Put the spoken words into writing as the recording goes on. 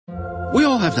We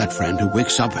all have that friend who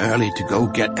wakes up early to go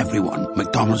get everyone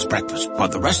McDonald's breakfast, while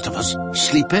the rest of us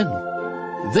sleep in.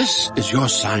 This is your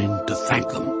sign to thank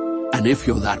them. And if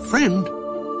you're that friend,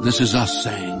 this is us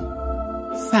saying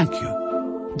thank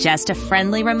you. Just a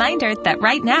friendly reminder that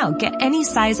right now, get any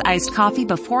size iced coffee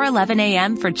before 11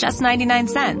 a.m. for just 99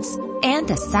 cents. And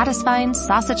a satisfying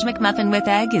sausage McMuffin with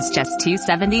egg is just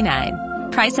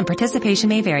 $2.79. Price and participation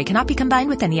may vary. Cannot be combined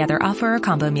with any other offer or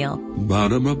combo meal.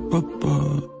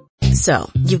 Ba-da-ba-ba-ba. So,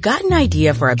 you've got an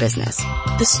idea for a business.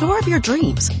 The store of your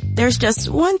dreams. There's just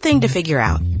one thing to figure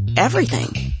out.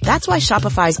 Everything. That's why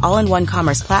Shopify's all-in-one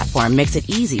commerce platform makes it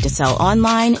easy to sell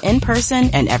online, in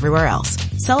person, and everywhere else.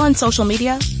 Sell on social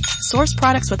media, source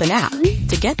products with an app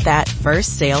to get that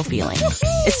first sale feeling.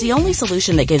 It's the only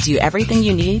solution that gives you everything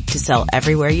you need to sell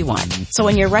everywhere you want. So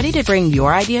when you're ready to bring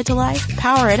your idea to life,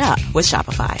 power it up with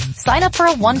Shopify. Sign up for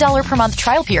a $1 per month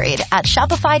trial period at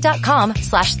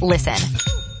shopify.com/listen.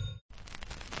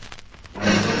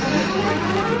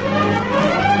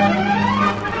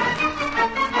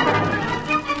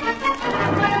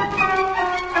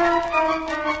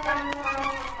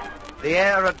 The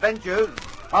Air Adventures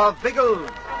of Biggles.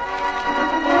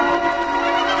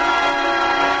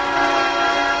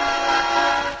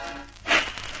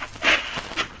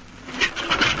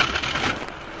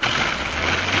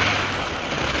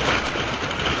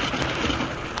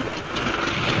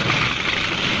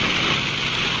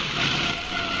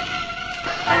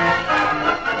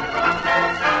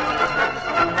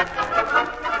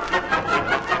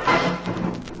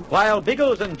 While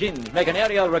Biggles and Ginge make an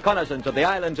aerial reconnaissance of the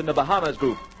islands in the Bahamas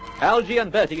group, Algy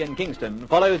and Bertie in Kingston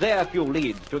follow their few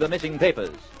leads to the missing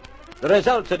papers. The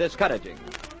results are discouraging.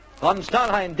 Von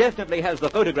Starheim definitely has the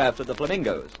photographs of the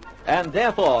flamingos, and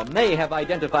therefore may have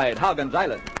identified Hagen's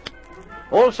island.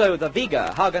 Also, the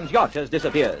Vega, Hagen's yacht, has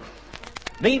disappeared.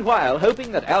 Meanwhile,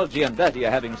 hoping that Algy and Bertie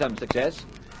are having some success,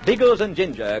 Biggles and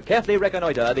Ginger carefully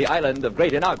reconnoiter the island of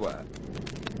Great Inagua.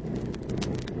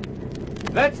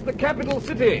 That's the capital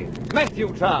city,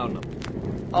 Matthewtown.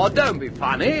 Oh, don't be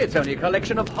funny. It's only a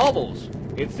collection of hovels.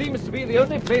 It seems to be the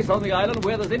only place on the island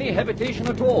where there's any habitation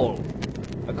at all.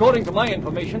 According to my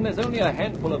information, there's only a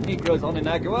handful of Negroes on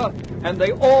Inagua, and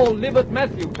they all live at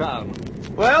Matthewtown.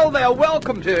 Well, they're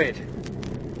welcome to it.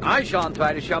 I shan't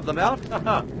try to shove them out.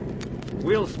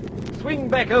 We'll swing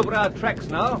back over our tracks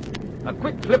now. A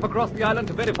quick flip across the island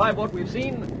to verify what we've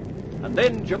seen, and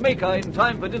then Jamaica in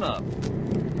time for dinner.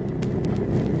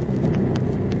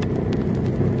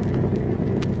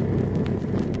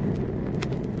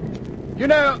 You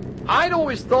know, I'd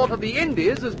always thought of the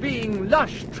Indies as being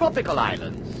lush tropical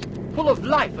islands, full of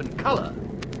life and color.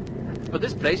 But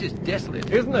this place is desolate.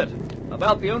 Isn't it?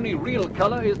 About the only real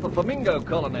color is the flamingo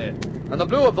colony. And the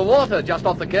blue of the water just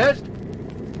off the coast.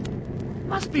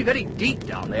 Must be very deep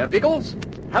down there, Biggles.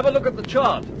 Have a look at the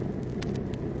chart.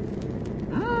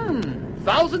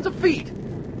 Thousands of feet.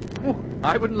 Ooh,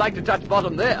 I wouldn't like to touch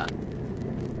bottom there.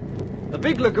 The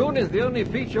big lagoon is the only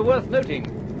feature worth noting.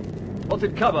 What's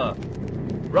it cover?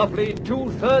 Roughly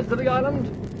 2/3 of the island?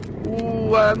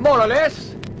 Ooh, more or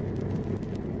less.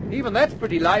 Even that's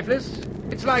pretty lifeless.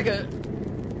 It's like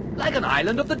an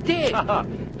island of the dead.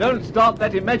 Don't start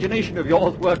that imagination of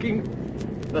yours working.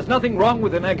 There's nothing wrong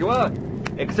with Inagua,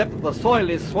 except that the soil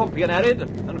is swampy and arid,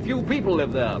 and few people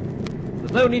live there.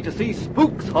 There's no need to see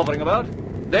spooks hovering about.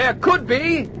 There could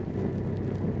be.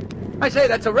 I say,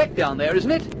 that's a wreck down there,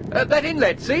 isn't it? That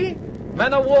inlet, see?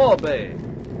 Man-o-War Bay.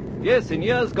 Yes, in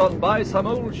years gone by, some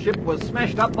old ship was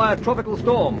smashed up by a tropical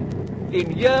storm.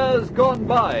 In years gone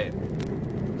by.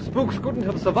 Spooks couldn't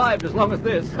have survived as long as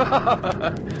this.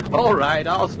 All right,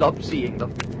 I'll stop seeing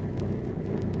them.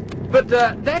 But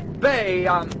that bay,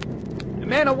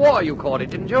 Man-o-War you called it,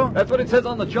 didn't you? That's what it says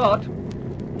on the chart.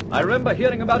 I remember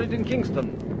hearing about it in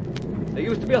Kingston. There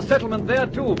used to be a settlement there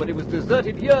too, but it was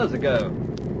deserted years ago.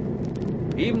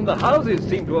 Even the houses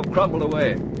seem to have crumbled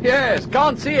away. Yes,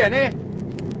 can't see any.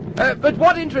 But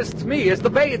what interests me is the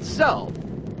bay itself.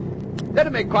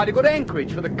 That'd make quite a good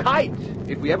anchorage for the kite,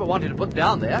 if we ever wanted to put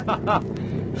down there.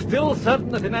 Still certain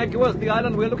that Inagua's the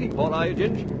island we're looking for, are you,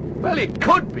 Ginge? Well, it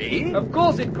could be. Of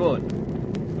course it could.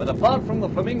 But apart from the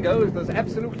flamingos, there's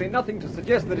absolutely nothing to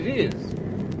suggest that it is.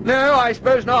 No, I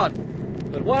suppose not.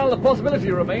 But while the possibility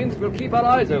remains, we'll keep our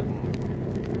eyes open.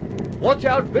 Watch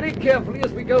out very carefully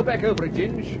as we go back over it,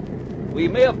 Ginge. We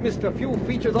may have missed a few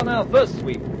features on our first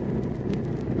sweep.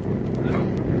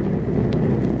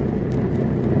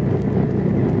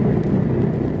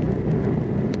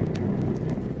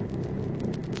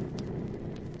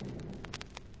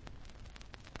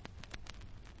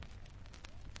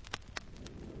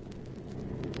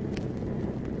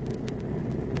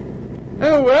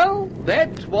 Oh, well,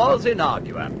 That was in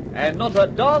Argua. And not a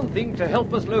darn thing to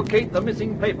help us locate the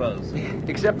missing papers.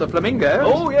 Except the flamingos.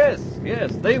 Oh, yes,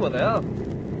 they were there.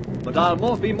 But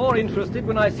I'll be more interested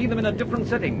when I see them in a different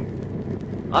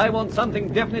setting. I want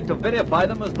something definite to verify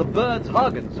them as the birds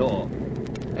Hagen saw.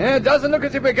 It doesn't look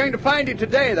as if we're going to find it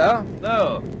today, though.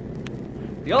 No.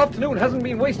 The afternoon hasn't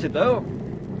been wasted, though.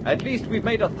 At least we've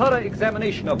made a thorough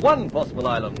examination of one possible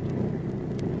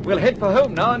island. We'll head for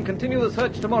home now and continue the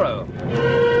search tomorrow.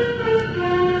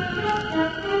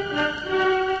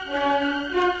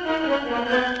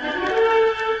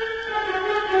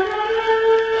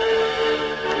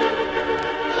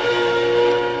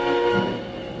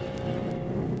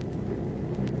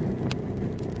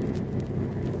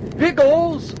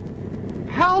 Biggles,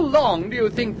 how long do you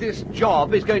think this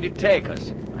job is going to take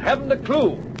us? I haven't a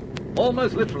clue.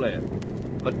 Almost literally.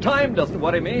 But time doesn't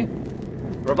worry me.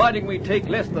 Providing we take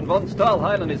less than von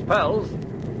Stahlheim and his pals.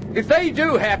 If they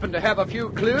do happen to have a few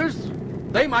clues,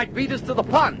 they might beat us to the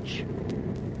punch.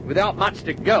 Without much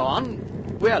to go on,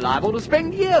 we're liable to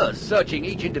spend years searching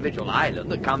each individual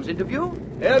island that comes into view.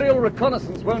 Aerial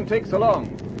reconnaissance won't take so long.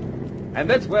 And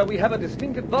that's where we have a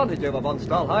distinct advantage over von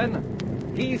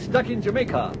Stahlheim. He's stuck in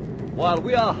Jamaica, while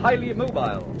we are highly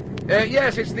mobile.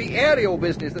 Yes, it's the aerial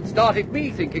business that started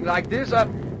me thinking like this.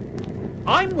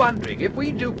 I'm wondering if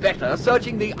we do better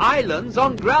searching the islands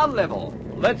on ground level.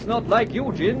 Well, that's not like you,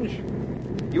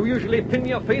 Ginge. You usually pin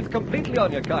your faith completely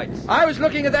on your kites. I was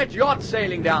looking at that yacht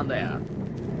sailing down there.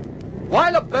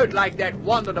 While a boat like that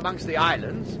wandered amongst the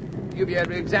islands, you'd be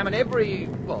able to examine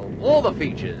all the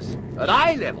features at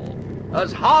eye level,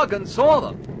 as Hagen saw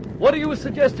them. What are you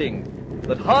suggesting?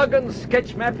 That Hagen's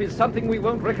sketch map is something we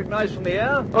won't recognize from the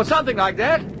air? Or something like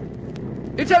that.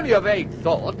 It's only a vague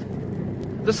thought.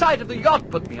 The sight of the yacht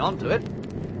put me onto it.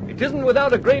 It isn't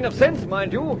without a grain of sense,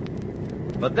 mind you.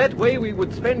 But that way we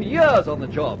would spend years on the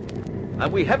job.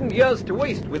 And we haven't years to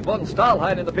waste with von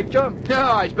Stahlheim in the picture. No,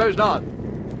 I suppose not.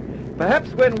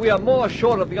 Perhaps when we are more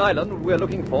sure of the island we're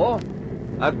looking for,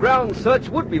 a ground search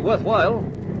would be worthwhile.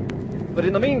 But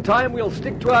in the meantime, we'll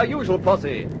stick to our usual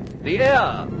posse, the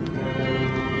air.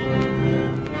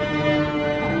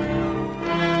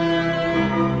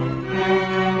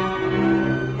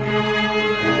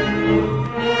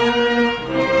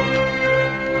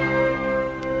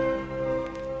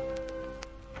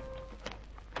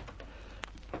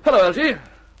 Hello, Algy.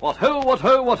 What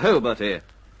ho, Bertie.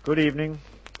 Good evening.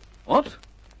 What?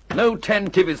 No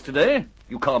tantivys today?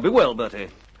 You can't be well, Bertie.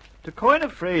 To coin a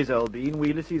phrase, Albine, we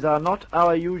Ulysses are not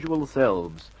our usual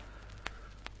selves.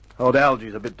 Old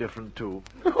Algy's a bit different, too.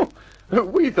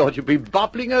 We thought you'd be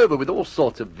bubbling over with all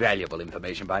sorts of valuable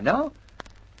information by now.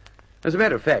 As a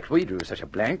matter of fact, we drew such a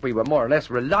blank we were more or less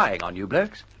relying on you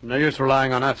blokes. No use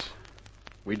relying on us.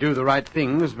 We do the right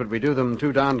things, but we do them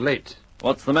too darned late.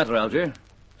 What's the matter, Algy?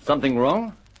 Something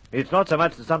wrong? It's not so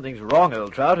much that something's wrong,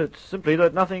 old Trout. It's simply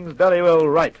that nothing's very well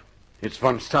right. It's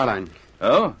von Stahlheim.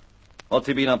 Oh? What's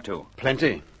he been up to?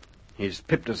 Plenty. He's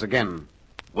pipped us again.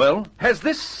 Well? Has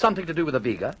this something to do with the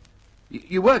Vega?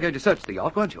 You were going to search the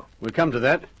yacht, weren't you? We'll come to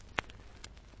that.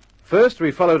 First, we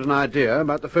followed an idea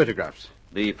about the photographs.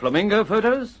 The flamingo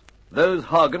photos? Those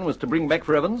Hagen was to bring back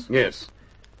for Evans? Yes.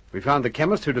 We found the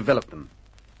chemist who developed them.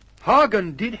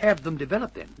 Hagen did have them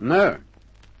developed then? No.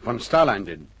 Von Stahlheim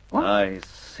did. What? I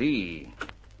see.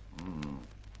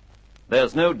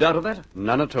 There's no doubt of that?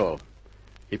 None at all.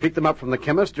 He picked them up from the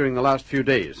chemist during the last few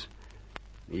days.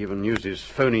 He even used his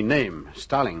phony name,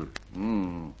 Starling.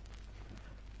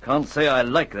 Can't say I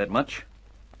like that much.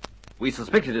 We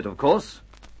suspected it, of course.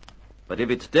 But if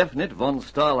it's definite von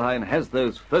Stahlheim has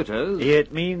those photos...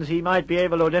 It means he might be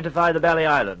able to identify the Bally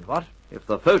Island, what? If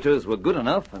the photos were good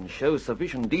enough and show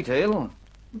sufficient detail,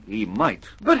 he might.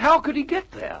 But how could he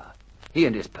get there? He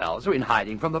and his pals are in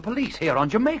hiding from the police here on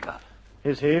Jamaica.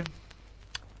 Is he?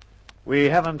 We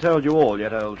haven't told you all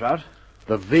yet, old Trout.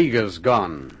 The Vega's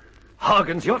gone.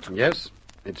 Hagen's yacht? Yes,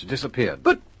 it's disappeared.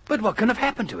 But what can have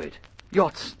happened to it?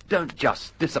 Yachts don't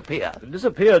just disappear.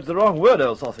 Disappeared's the wrong word,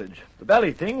 old sausage. The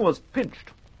Bally thing was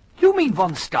pinched. You mean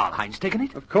von Stahlheim's taken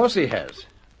it? Of course he has.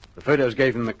 The photos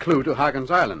gave him the clue to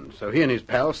Hagen's Island, so he and his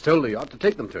pals stole the yacht to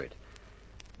take them to it.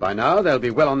 By now, they'll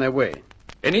be well on their way.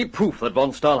 Any proof that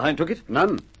von Stahlheim took it?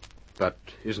 None. But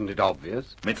isn't it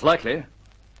obvious? It's likely.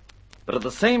 But at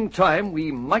the same time,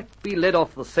 we might be led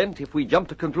off the scent if we jump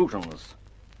to conclusions.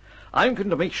 I'm going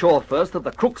to make sure first that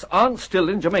the crooks aren't still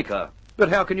in Jamaica. But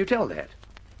how can you tell that?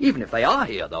 Even if they are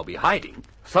here, they'll be hiding.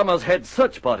 Summers had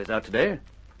search parties out today.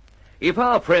 If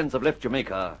our friends have left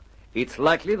Jamaica, it's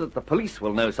likely that the police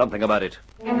will know something about it.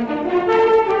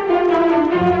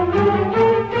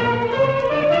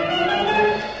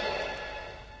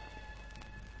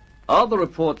 Are the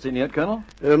reports in yet, Colonel?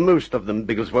 Most of them,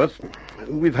 Bigglesworth.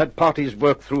 We've had parties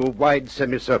work through a wide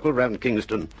semicircle round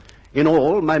Kingston. In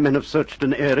all, my men have searched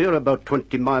an area about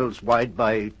 20 miles wide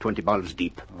by 20 miles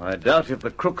deep. I doubt if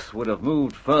the crooks would have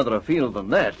moved further afield than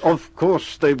that. Of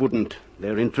course they wouldn't.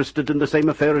 They're interested in the same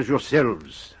affair as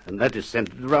yourselves, and that is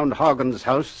centered around Hagen's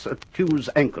house at Hughes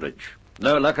Anchorage.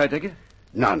 No luck, I take it?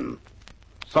 None.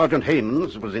 Sergeant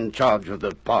Haymans was in charge of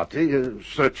the party,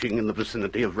 searching in the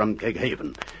vicinity of Rumkeg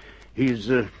Haven.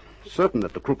 He's certain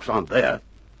that the crooks aren't there.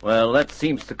 Well, that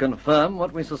seems to confirm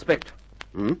what we suspect.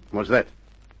 What's that?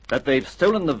 That they've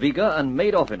stolen the Vega and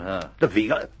made off in her. The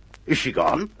Vega? Is she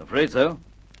gone? Afraid so.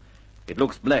 It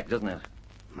looks black, doesn't it?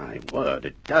 My word,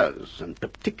 it does, and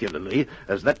particularly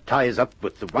as that ties up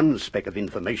with the one speck of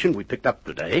information we picked up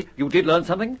today. You did learn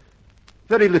something?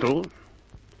 Very little.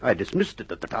 I dismissed it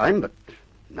at the time, but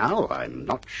now I'm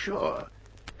not sure.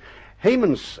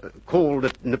 Haymans called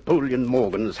at Napoleon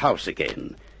Morgan's house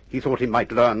again. He thought he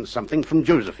might learn something from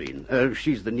Josephine.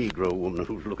 She's the Negro woman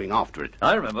who's looking after it.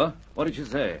 I remember. What did she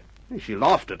say? She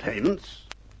laughed at Haymans.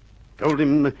 Told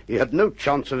him he had no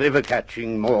chance of ever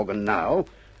catching Morgan now.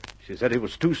 She said he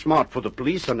was too smart for the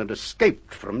police and had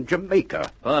escaped from Jamaica.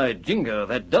 By jingo,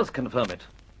 that does confirm it.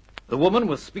 The woman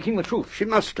was speaking the truth. She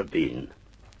must have been.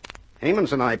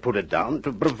 Haymans and I put it down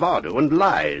to bravado and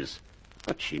lies.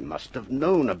 But she must have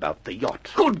known about the yacht.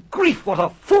 Good grief, what a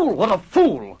fool, what a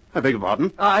fool! I beg your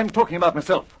pardon? I'm talking about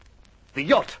myself. The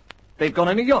yacht. They've gone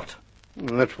in a yacht.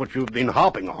 That's what you've been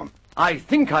harping on. I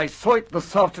think I saw it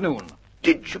this afternoon.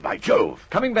 Did you, by Jove?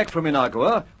 Coming back from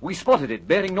Inagua, we spotted it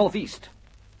bearing northeast.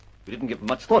 We didn't give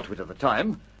much thought to it at the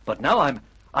time, but now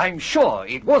I'm sure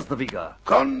it was the Vega.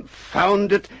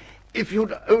 Confound it. If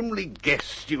you'd only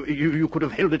guessed, you could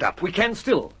have held it up. We can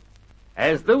still.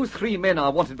 As those 3 men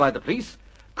are wanted by the police,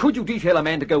 could you detail a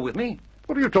man to go with me?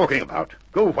 What are you talking about?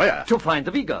 Go where? To find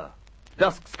the Vega.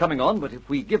 Dusk's coming on, but if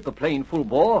we give the plane full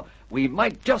bore, we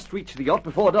might just reach the yacht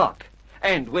before dark.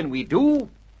 And when we do,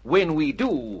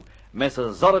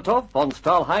 Messrs. Zoratov, von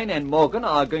Stahlheim, and Morgan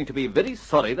are going to be very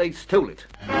sorry they stole it.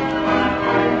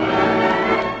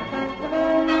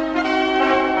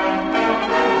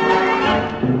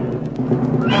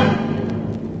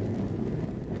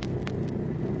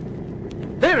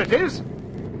 There it is!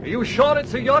 Are you sure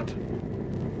it's a yacht?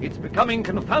 It's becoming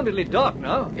confoundedly dark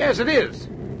now. Yes, it is.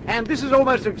 And this is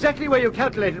almost exactly where you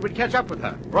calculated we'd catch up with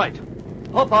her. Right.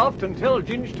 Hop aft and tell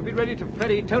Ginge to be ready to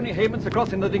ferry Tony Haymans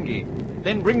across in the dinghy.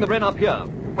 Then bring the Wren up here.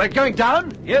 We're going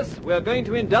down? Yes, we're going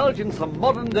to indulge in some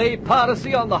modern-day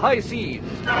piracy on the high seas.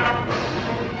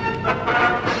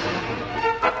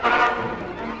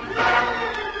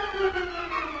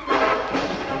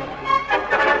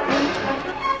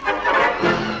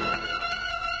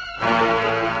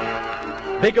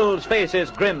 Biggles' face is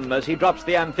grim as he drops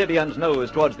the amphibian's nose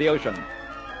towards the ocean.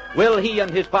 Will he and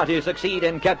his party succeed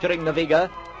in capturing the Vega?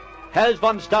 Has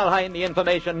von Stahlheim the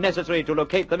information necessary to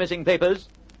locate the missing papers?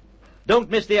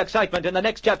 Don't miss the excitement in the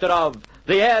next chapter of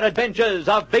The Air Adventures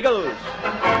of Biggles.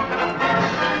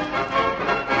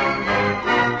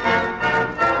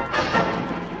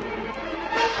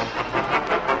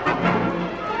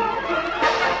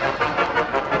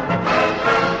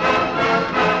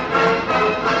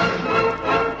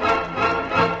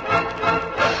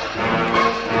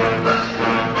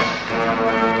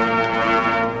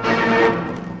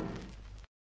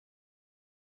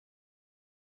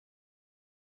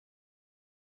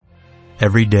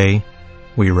 Every day,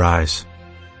 we rise,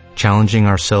 challenging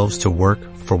ourselves to work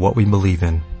for what we believe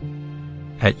in.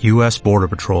 At U.S. Border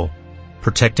Patrol,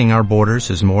 protecting our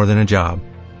borders is more than a job.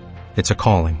 It's a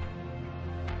calling.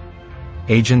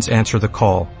 Agents answer the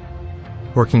call,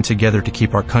 working together to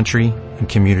keep our country and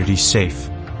communities safe.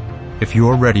 If you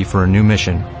are ready for a new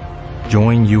mission,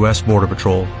 join U.S. Border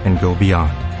Patrol and go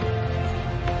beyond.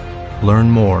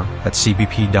 Learn more at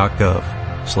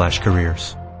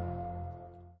cbp.gov/careers.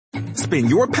 Spin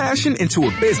your passion into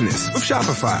a business with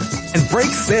Shopify and break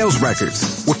sales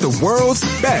records with the world's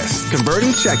best converting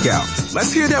checkout.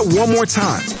 Let's hear that one more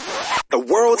time. The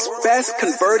world's best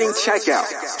converting checkout.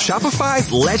 Shopify's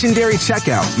legendary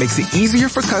checkout makes it easier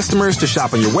for customers to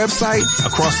shop on your website,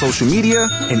 across social media,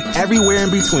 and everywhere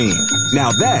in between.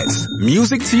 Now that's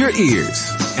music to your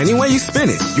ears. Any way you spin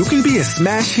it, you can be a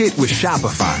smash hit with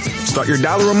Shopify. Start your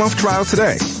 $1 a month trial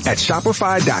today at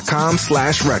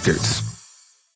shopify.com/records.